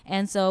reading.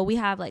 And so we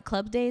have like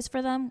club days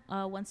for them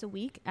once a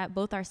week at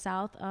both our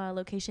South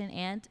location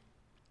and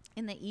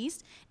in the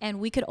East.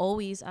 And we could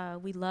always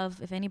we love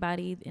if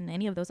anybody in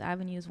any of those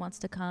avenues wants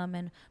to come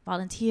and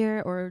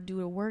volunteer or do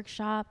a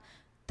workshop.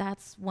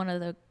 That's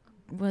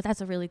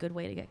that's a really good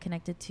way to get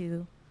connected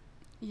to.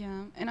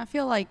 Yeah, and I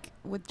feel like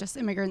with just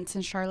immigrants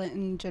in Charlotte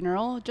in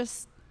general,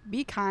 just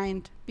be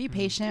kind, be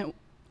patient.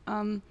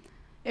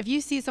 If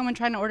you see someone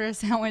trying to order a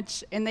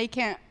sandwich and they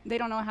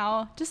don't know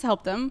how, just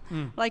help them.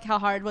 Like, how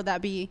hard would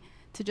that be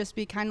to just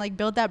be kind, like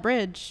build that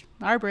bridge,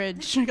 our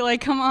bridge.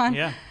 Like, come on.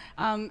 Yeah.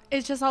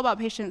 It's just all about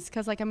patience,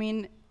 because like, I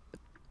mean,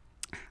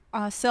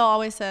 Sil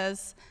always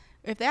says,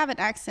 if they have an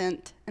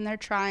accent and they're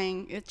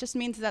trying, it just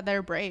means that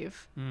they're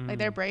brave. Like,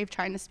 they're brave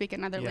trying to speak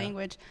another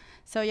language.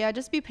 So yeah,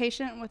 just be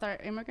patient with our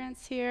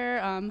immigrants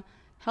here.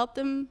 Help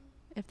them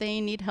if they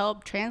need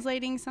help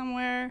translating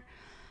somewhere.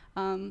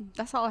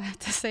 That's all I have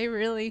to say,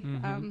 really.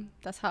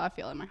 That's how I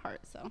feel in my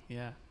heart. So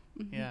Yeah.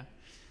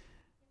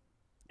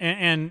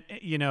 And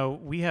you know,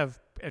 we have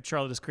at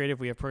Charlotte is Creative,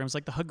 we have programs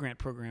like the Hug Grant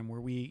program,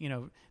 where we, you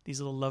know, these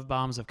little love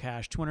bombs of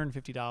cash,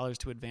 $250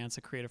 to advance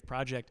a creative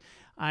project.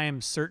 I am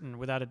certain,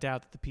 without a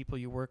doubt, that the people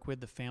you work with,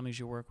 the families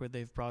you work with,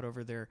 they've brought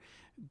over their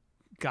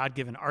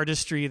God-given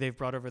artistry. They've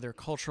brought over their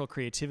cultural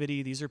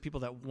creativity. These are people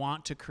that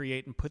want to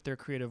create and put their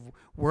creative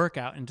work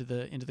out into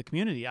the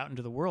community, out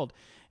into the world.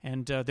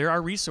 And there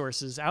are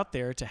resources out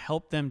there to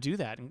help them do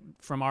that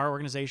from our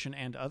organization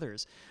and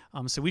others.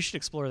 So we should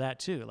explore that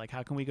too. Like,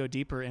 how can we go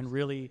deeper and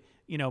really,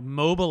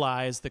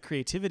 mobilize the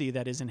creativity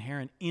that is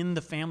inherent in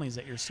the families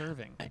that you're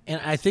serving.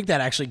 And I think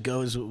that actually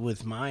goes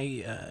with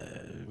my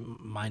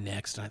my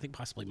next, and I think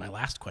possibly my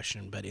last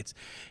question, but it's,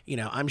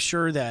 I'm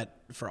sure that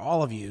for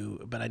all of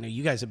you, but I know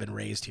you guys have been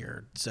raised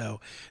here, so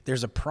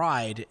there's a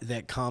pride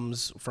that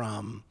comes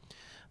from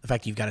the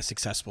fact you've got a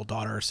successful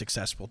daughter, a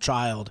successful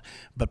child,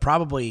 but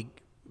probably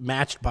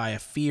matched by a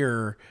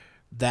fear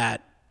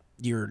that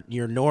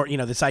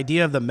this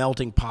idea of the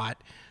melting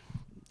pot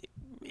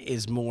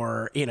is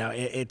more, and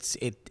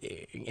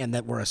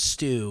that we're a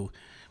stew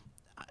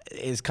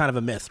is kind of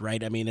a myth,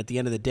 right? I mean, at the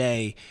end of the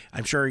day,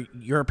 I'm sure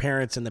your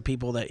parents and the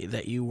people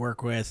that you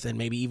work with, and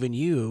maybe even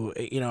you,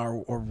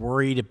 are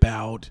worried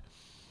about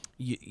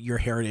your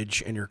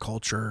heritage and your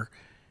culture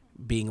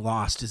being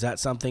lost. Is that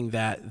something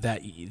that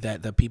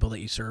the people that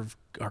you serve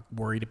are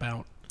worried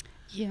about?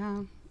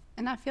 Yeah.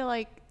 And I feel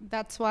like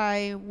that's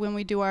why when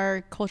we do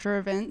our culture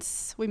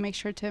events, we make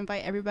sure to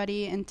invite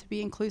everybody and to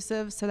be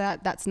inclusive so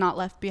that that's not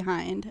left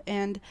behind.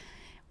 And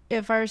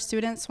if our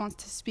students want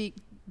to speak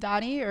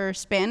Dani or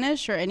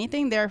Spanish or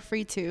anything, they're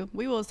free to.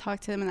 We will talk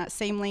to them in that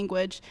same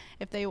language.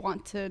 If they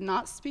want to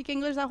not speak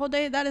English that whole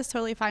day, that is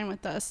totally fine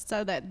with us,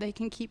 so that they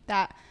can keep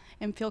that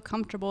and feel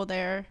comfortable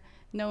there,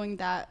 knowing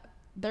that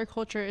their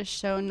culture is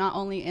shown not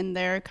only in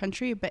their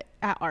country, but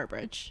at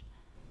Arbridge.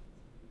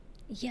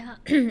 Yeah,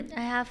 I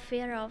have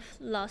fear of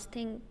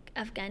losing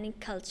Afghani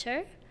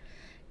culture,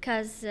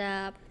 because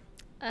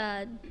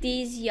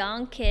these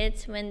young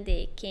kids, when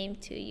they came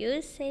to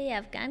USA,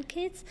 Afghan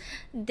kids,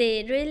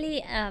 they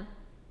really,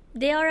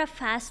 they are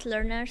fast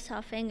learners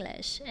of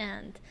English,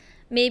 and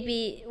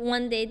maybe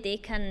one day they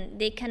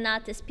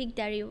cannot speak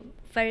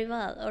very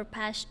well or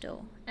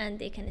Pashto, and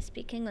they can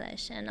speak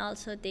English, and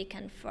also they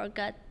can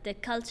forget the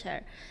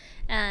culture.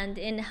 And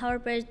in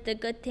Arbridge, the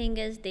good thing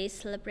is they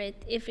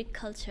celebrate every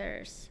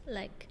cultures,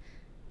 like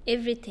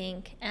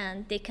everything,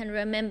 and they can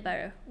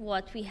remember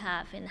what we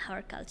have in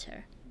our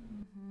culture.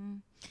 Mm-hmm.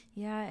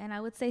 Yeah, and I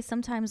would say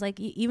sometimes, like,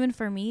 even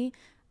for me,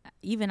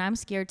 even I'm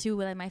scared too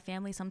with my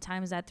family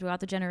sometimes that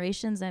throughout the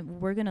generations that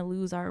we're going to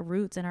lose our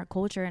roots and our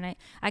culture. And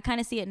I kind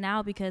of see it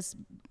now because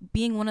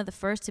being one of the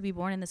first to be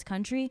born in this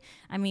country,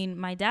 I mean,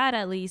 my dad,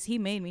 at least, he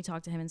made me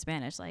talk to him in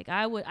Spanish. Like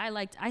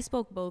I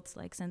spoke both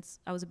like since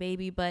I was a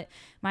baby, but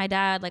my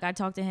dad, like, I'd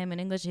talk to him in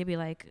English. He'd be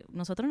like,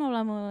 nosotros no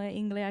hablamos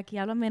inglés aquí,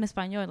 háblame en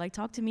español, like,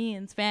 talk to me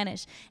in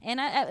Spanish. And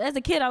as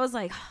a kid, I was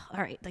like, all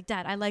right, like,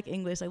 Dad, I like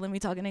English, like, let me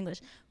talk in English.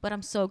 But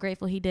I'm so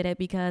grateful he did it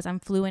because I'm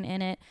fluent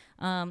in it.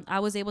 I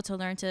was able to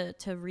learn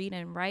to read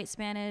and write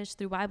Spanish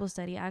through Bible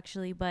study,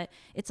 actually, but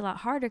it's a lot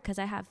harder because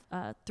I have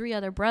 3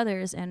 other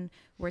brothers, and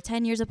we're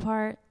 10 years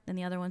apart, then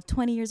the other one's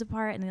 20 years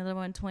apart, and the other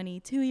one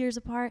 22 years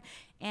apart.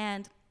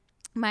 And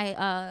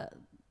my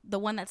the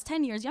one that's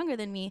 10 years younger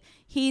than me,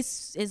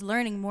 is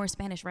learning more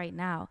Spanish right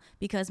now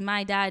because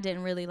my dad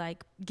didn't really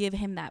like give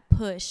him that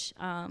push,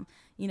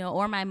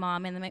 or my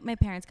mom, and my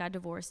parents got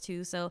divorced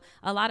too. So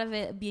a lot of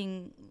it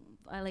being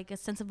like a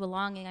sense of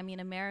belonging. I mean,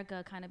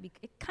 America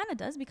it kind of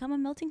does become a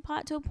melting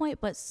pot to a point,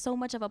 but so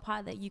much of a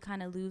pot that you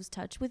kind of lose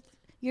touch with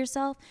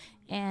yourself.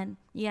 And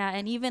yeah,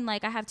 and even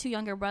like I have 2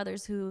 younger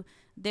brothers who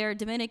they're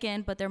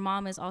Dominican, but their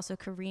mom is also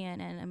Korean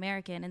and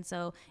American. And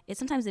so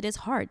sometimes it is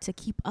hard to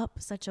keep up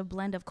such a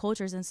blend of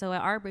cultures. And so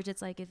at Arbridge,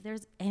 it's like, if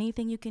there's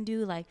anything you can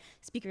do, like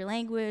speak your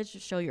language,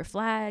 show your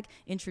flag,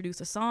 introduce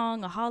a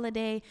song, a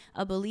holiday,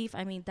 a belief.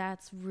 I mean,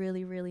 that's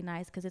really, really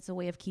nice because it's a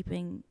way of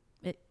keeping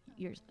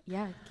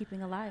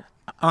keeping alive.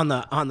 On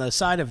the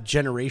side of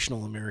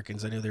generational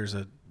Americans, I know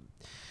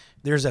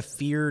there's a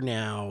fear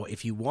now,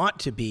 if you want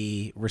to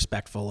be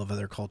respectful of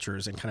other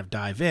cultures and kind of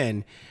dive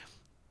in,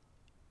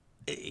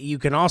 you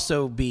can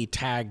also be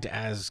tagged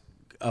as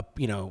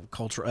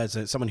culture,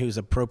 as someone who's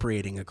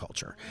appropriating a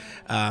culture.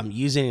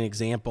 Using an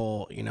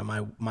example,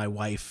 my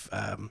wife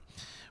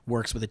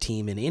works with a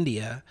team in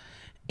India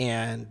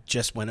and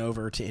just went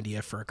over to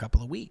India for a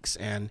couple of weeks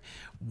and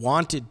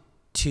wanted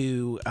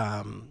to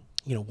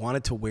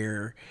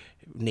wear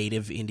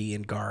native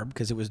Indian garb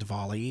because it was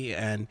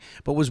Diwali,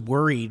 but was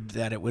worried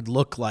that it would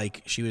look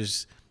like she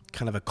was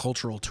kind of a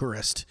cultural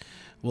tourist,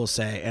 we'll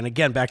say. And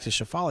again, back to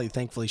Shefali,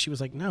 thankfully, she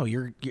was like, no,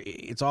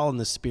 it's all in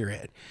the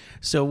spirit.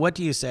 So what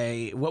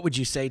would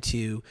you say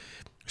to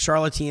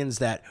Charlotteans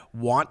that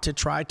want to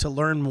try to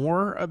learn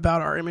more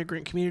about our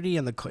immigrant community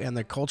and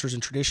the cultures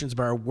and traditions,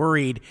 but are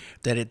worried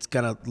that it's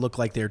going to look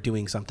like they're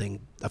doing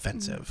something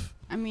offensive?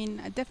 I mean,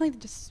 definitely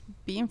just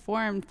be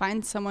informed,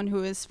 find someone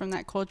who is from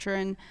that culture.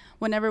 And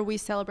whenever we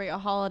celebrate a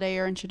holiday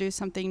or introduce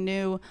something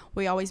new,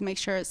 we always make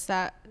sure it's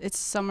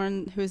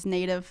someone who is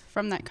native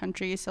from that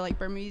country. So like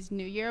Burmese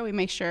New Year, we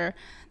make sure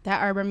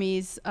that our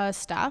Burmese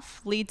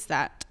staff leads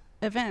that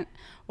event,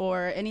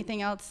 or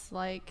anything else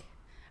like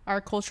our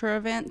culture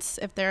events.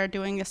 If they're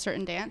doing a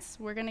certain dance,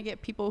 we're going to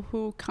get people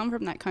who come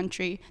from that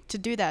country to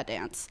do that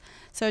dance.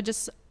 So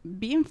just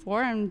be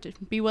informed,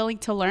 be willing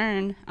to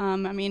learn. I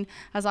mean,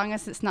 as long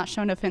as it's not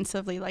shown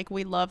offensively, like,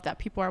 we love that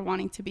people are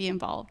wanting to be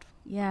involved.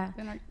 Yeah.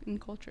 In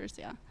cultures,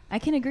 yeah. I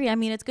can agree. I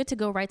mean, it's good to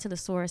go right to the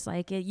source.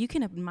 Like, you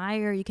can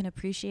admire, you can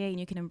appreciate, and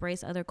you can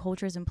embrace other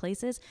cultures and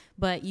places,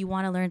 but you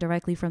want to learn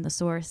directly from the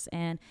source.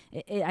 And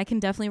I can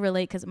definitely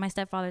relate because my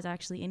stepfather's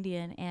actually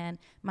Indian, and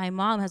my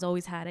mom has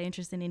always had an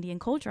interest in Indian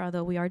culture,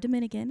 although we are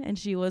Dominican, and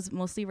she was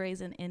mostly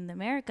raised in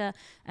America.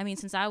 I mean,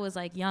 since I was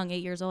like young, 8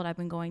 years old, I've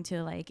been going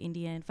to like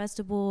Indian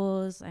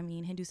festivals,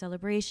 Hindu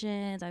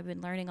celebrations. I've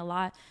been learning a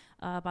lot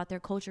about their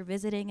culture,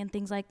 visiting and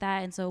things like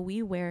that. And so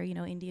we wear,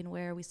 Indian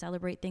wear, we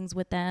celebrate things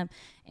with them.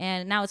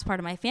 And now it's part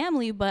of my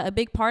family, but a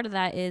big part of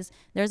that is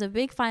there's a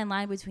big fine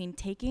line between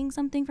taking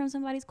something from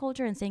somebody's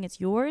culture and saying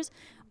it's yours,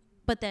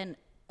 but then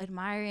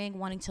admiring,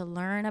 wanting to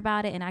learn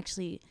about it, and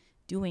actually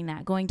doing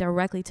that, going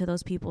directly to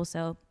those people.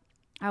 So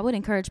I would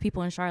encourage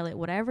people in Charlotte,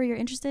 whatever you're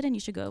interested in, you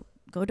should go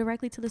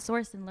directly to the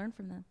source and learn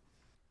from them.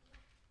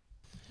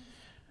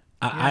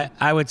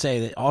 I would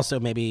say that also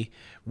maybe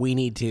we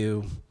need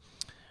to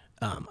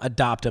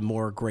adopt a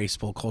more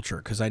graceful culture,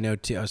 because I know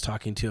I was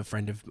talking to a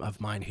friend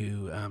of mine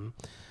who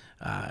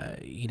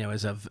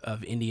is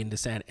of Indian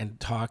descent, and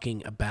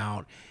talking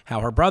about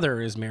how her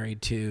brother is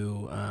married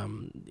to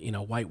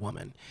white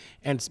woman,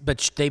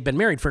 but they've been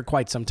married for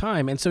quite some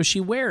time, and so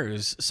she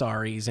wears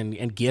saris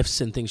and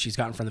gifts and things she's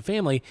gotten from the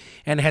family,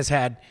 and has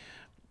had,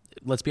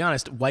 let's be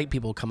honest, white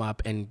people come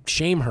up and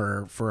shame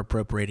her for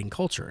appropriating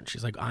culture, and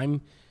she's like,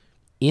 I'm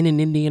in an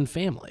Indian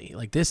family.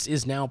 Like, this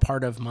is now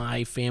part of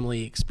my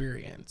family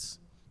experience.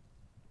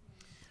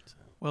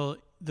 Well,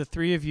 the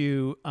three of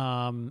you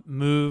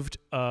moved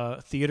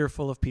a theater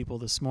full of people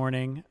this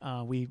morning.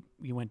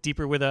 You went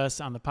deeper with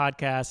us on the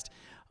podcast.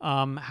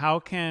 How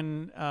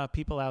can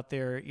people out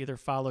there either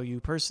follow you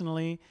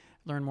personally,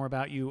 learn more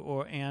about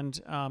you, and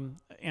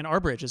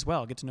Our-Bridge as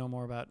well, get to know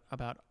more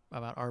about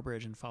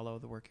Our-Bridge and follow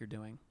the work you're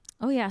doing?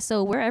 Oh, yeah.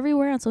 So we're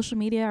everywhere on social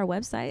media. Our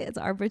website is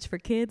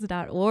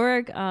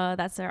ourbridgeforkids.org.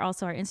 That's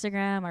also our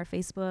Instagram, our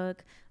Facebook,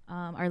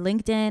 our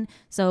LinkedIn.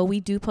 So we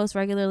do post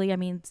regularly.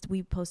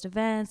 We post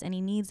events,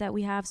 any needs that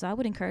we have. So I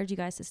would encourage you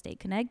guys to stay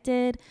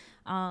connected.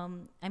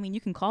 You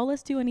can call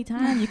us too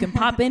anytime. You can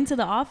pop into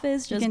the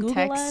office. Just Google us.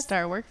 You can text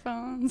our work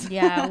phones.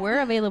 Yeah,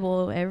 we're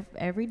available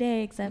every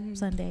day except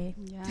Sunday.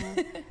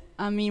 Yeah.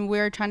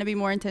 We're trying to be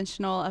more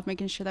intentional of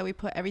making sure that we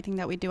put everything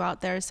that we do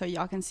out there, so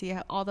y'all can see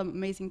all the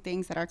amazing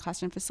things that our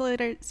classroom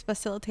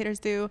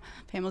facilitators do,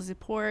 family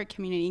support,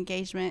 community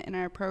engagement in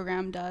our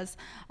program does.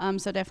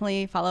 So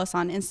definitely follow us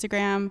on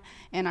Instagram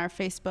and our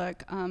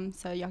Facebook,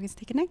 so y'all can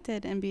stay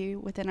connected and be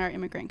within our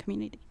immigrant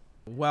community.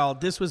 Well,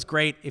 this was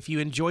great. If you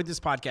enjoyed this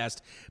podcast,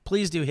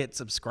 please do hit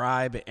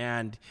subscribe.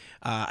 And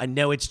I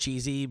know it's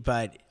cheesy,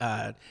 but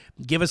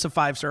give us a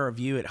 5-star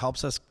review. It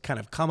helps us kind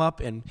of come up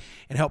and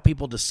help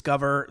people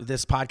discover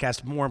this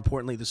podcast. More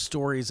importantly, the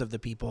stories of the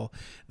people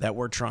that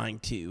we're trying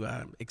to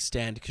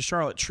extend. Because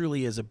Charlotte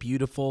truly is a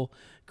beautiful,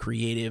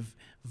 creative,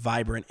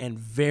 vibrant, and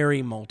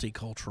very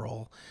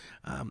multicultural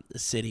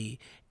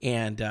city.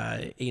 And,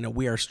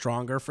 we are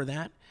stronger for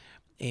that.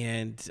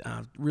 And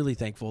really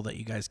thankful that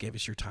you guys gave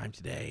us your time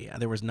today.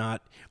 There were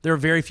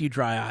very few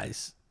dry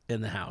eyes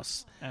in the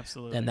house.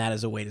 Absolutely. And that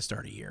is a way to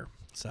start a year.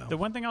 So the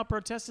one thing I'll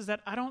protest is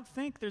that I don't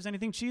think there's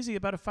anything cheesy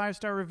about a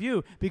 5-star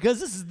review, because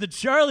this is the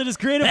Charlotte is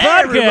Creative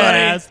podcast.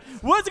 Everybody.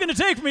 What's it going to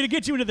take for me to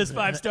get you into this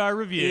 5-star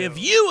review? If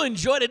you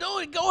enjoyed it,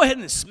 go ahead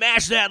and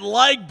smash that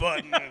like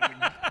button.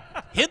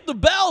 Hit the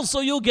bell so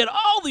you'll get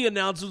all the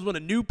announcements when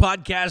a new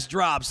podcast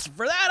drops.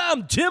 For that,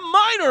 I'm Tim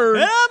Miner.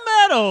 And I'm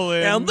Matt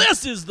Olin. And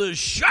this is the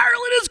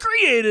Charlotte is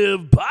Creative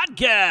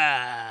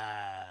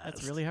podcast.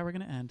 That's really how we're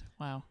going to end.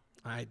 Wow.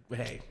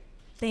 Hey.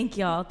 Thank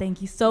y'all.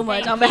 Thank you so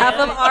much on behalf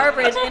of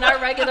Our-Bridge and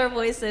our regular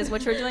voices.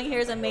 What you're doing here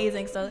is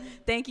amazing. So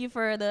thank you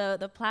for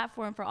the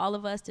platform for all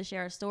of us to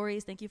share our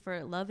stories. Thank you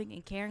for loving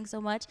and caring so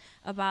much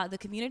about the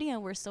community.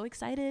 And we're so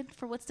excited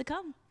for what's to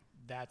come.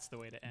 That's the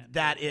way to end.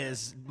 That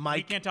is Mike.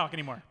 We can't talk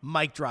anymore.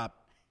 Mic drop.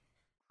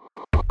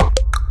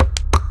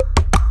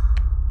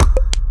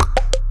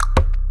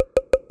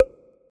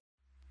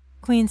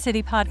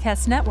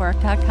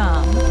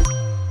 QueenCityPodcastNetwork.com.